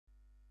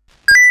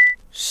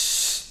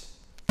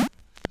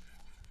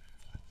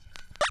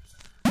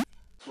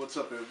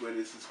What's up, everybody?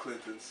 This is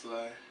Clinton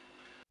Sly.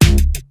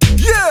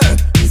 Yeah,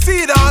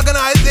 see the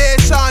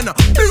organization,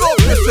 big up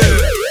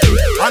yourself.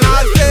 And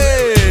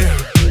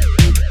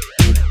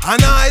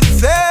I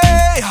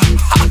say,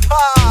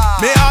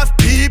 may ask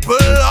people,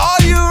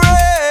 are you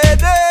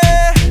ready?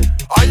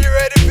 Are you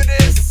ready for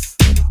this?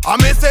 I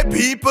may say,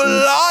 people,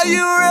 are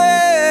you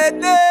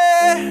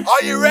ready?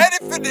 Are you ready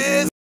for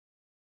this?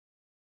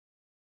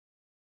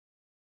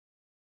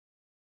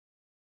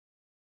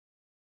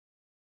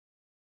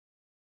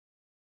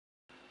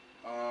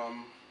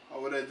 How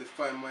would I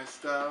define my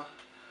style?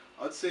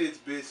 I'd say it's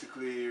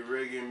basically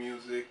reggae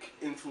music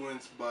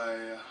influenced by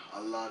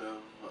a lot of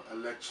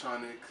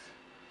electronic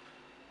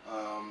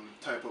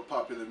type of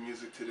popular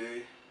music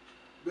today.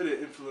 Bit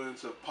of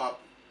influence of pop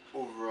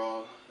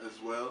overall as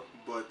well,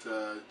 but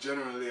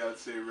generally I'd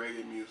say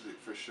reggae music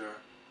for sure.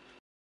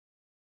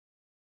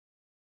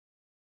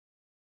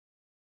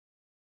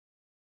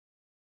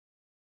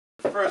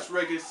 The first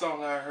reggae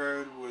song I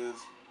heard was,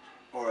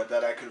 or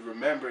that I could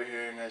remember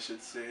hearing I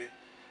should say,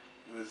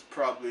 it was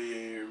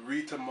probably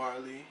Rita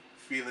Marley,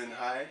 Feeling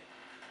High.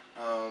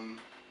 I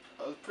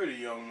was pretty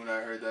young when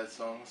I heard that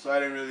song, so I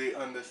didn't really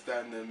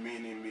understand the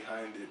meaning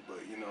behind it,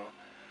 but you know,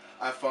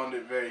 I found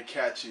it very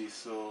catchy,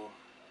 so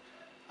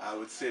I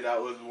would say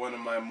that was one of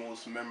my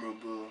most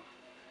memorable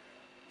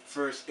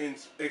first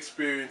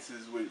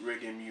experiences with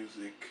reggae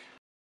music.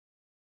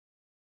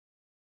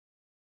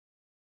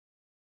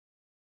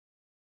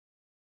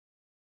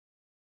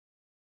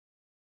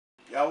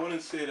 Yeah, I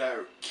wouldn't say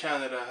that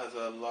Canada has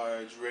a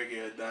large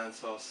reggae or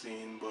dancehall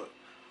scene, but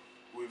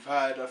we've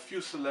had a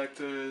few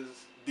selectors,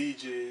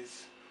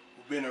 DJs,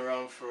 who've been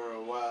around for a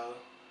while,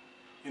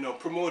 you know,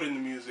 promoting the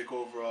music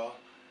overall,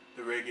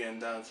 the reggae and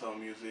dancehall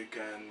music,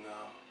 and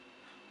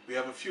we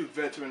have a few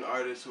veteran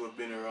artists who have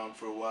been around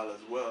for a while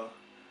as well.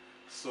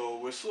 So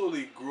we're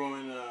slowly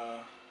growing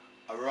a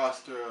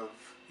roster of,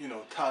 you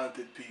know,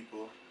 talented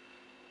people,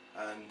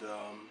 and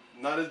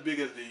not as big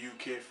as the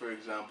UK, for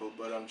example,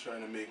 but I'm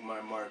trying to make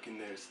my mark in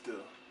there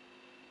still.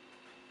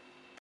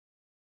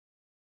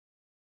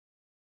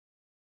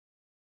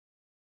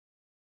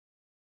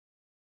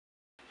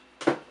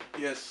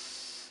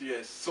 Yes.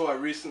 So I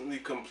recently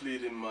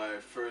completed my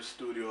first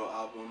studio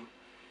album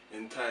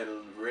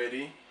entitled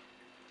Ready.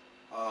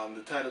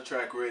 The title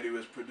track Ready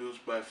was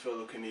produced by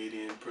fellow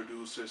Canadian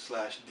producer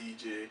slash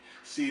DJ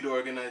Seed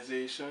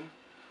Organization.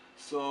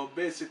 So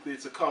basically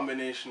it's a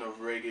combination of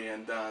reggae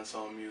and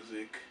dancehall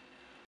music.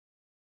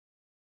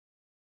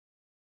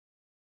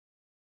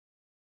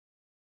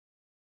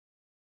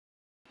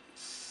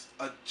 It's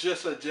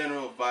just a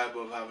general vibe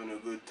of having a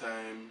good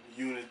time,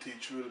 unity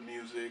through the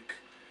music,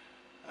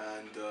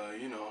 and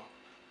you know,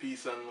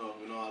 peace and love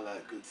and all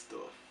that good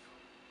stuff.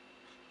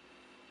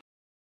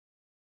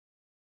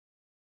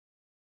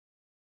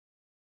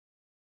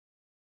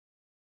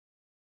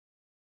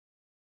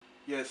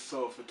 Yes,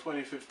 so for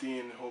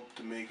 2015, hope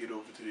to make it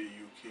over to the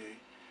UK.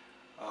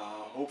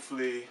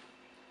 Hopefully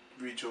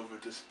reach over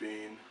to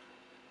Spain,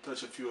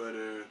 touch a few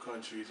other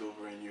countries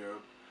over in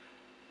Europe.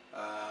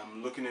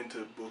 I'm looking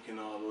into booking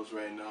all those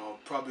right now.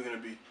 Probably going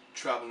to be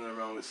traveling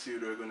around with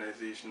Seed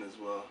Organization as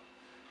well,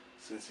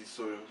 since he's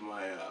sort of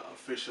my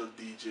official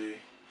DJ.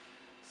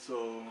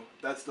 So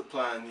that's the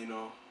plan, you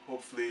know.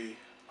 Hopefully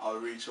I'll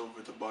reach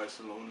over to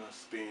Barcelona,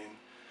 Spain,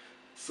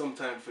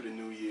 sometime for the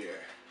new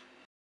year.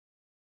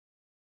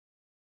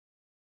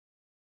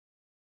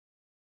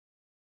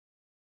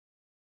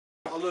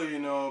 Although, you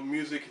know,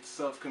 music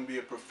itself can be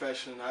a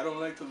profession, I don't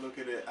like to look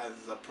at it as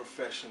a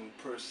profession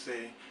per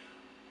se.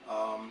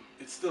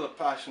 It's still a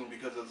passion,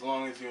 because as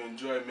long as you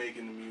enjoy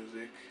making the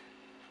music,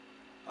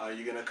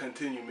 you're going to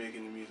continue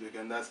making the music,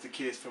 and that's the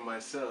case for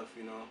myself,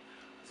 you know.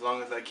 As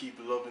long as I keep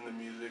loving the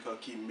music, I'll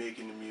keep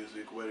making the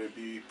music, whether it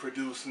be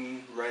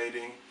producing,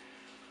 writing,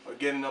 or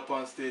getting up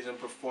on stage and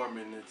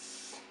performing.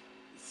 It's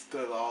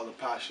still all the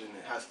passion.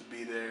 It has to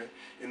be there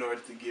in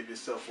order to give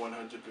yourself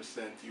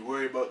 100%. You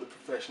worry about the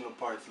professional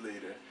parts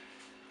later.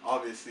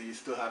 Obviously, you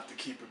still have to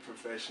keep it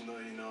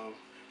professional, you know,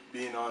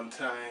 being on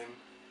time,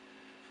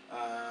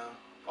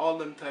 all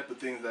them type of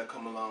things that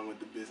come along with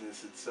the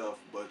business itself,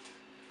 but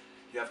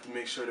you have to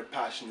make sure the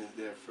passion is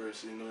there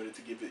first in order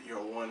to give it your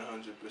 100%,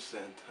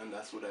 and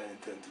that's what I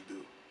intend to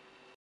do.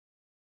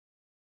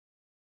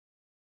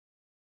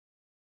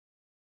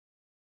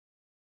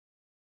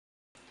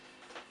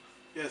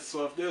 Yes,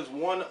 so if there's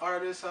one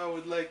artist I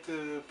would like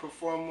to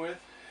perform with,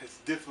 it's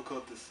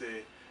difficult to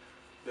say.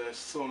 There's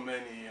so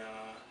many,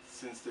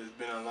 since there's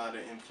been a lot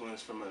of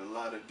influence from a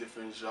lot of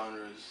different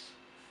genres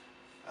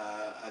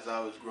as I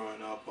was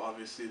growing up.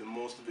 Obviously, the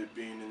most of it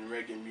being in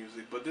reggae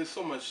music, but there's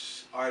so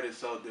much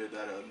artists out there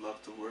that I'd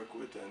love to work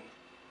with, and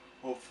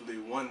hopefully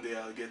one day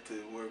I'll get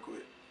to work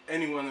with.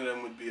 Any one of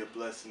them would be a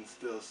blessing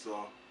still,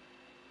 so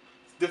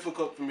it's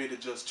difficult for me to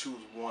just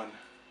choose one.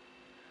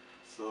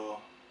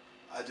 So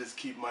I just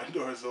keep my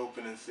doors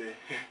open and say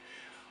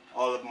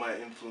all of my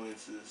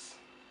influences.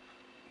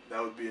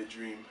 That would be a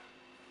dream.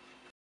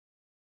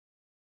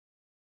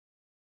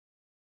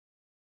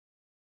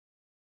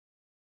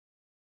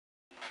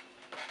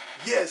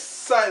 Yes,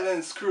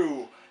 Silence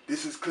Crew,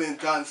 This is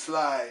Clinton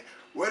Sly.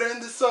 Whether in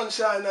the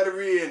sunshine or the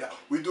rain,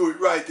 we do it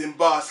right in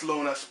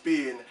Barcelona,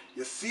 Spain.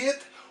 You see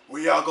it?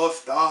 We are gonna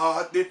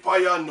start the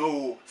fire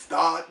now.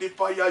 Start the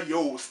fire,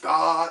 yo.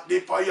 Start the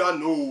fire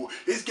now.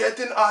 It's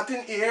getting hot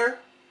in here.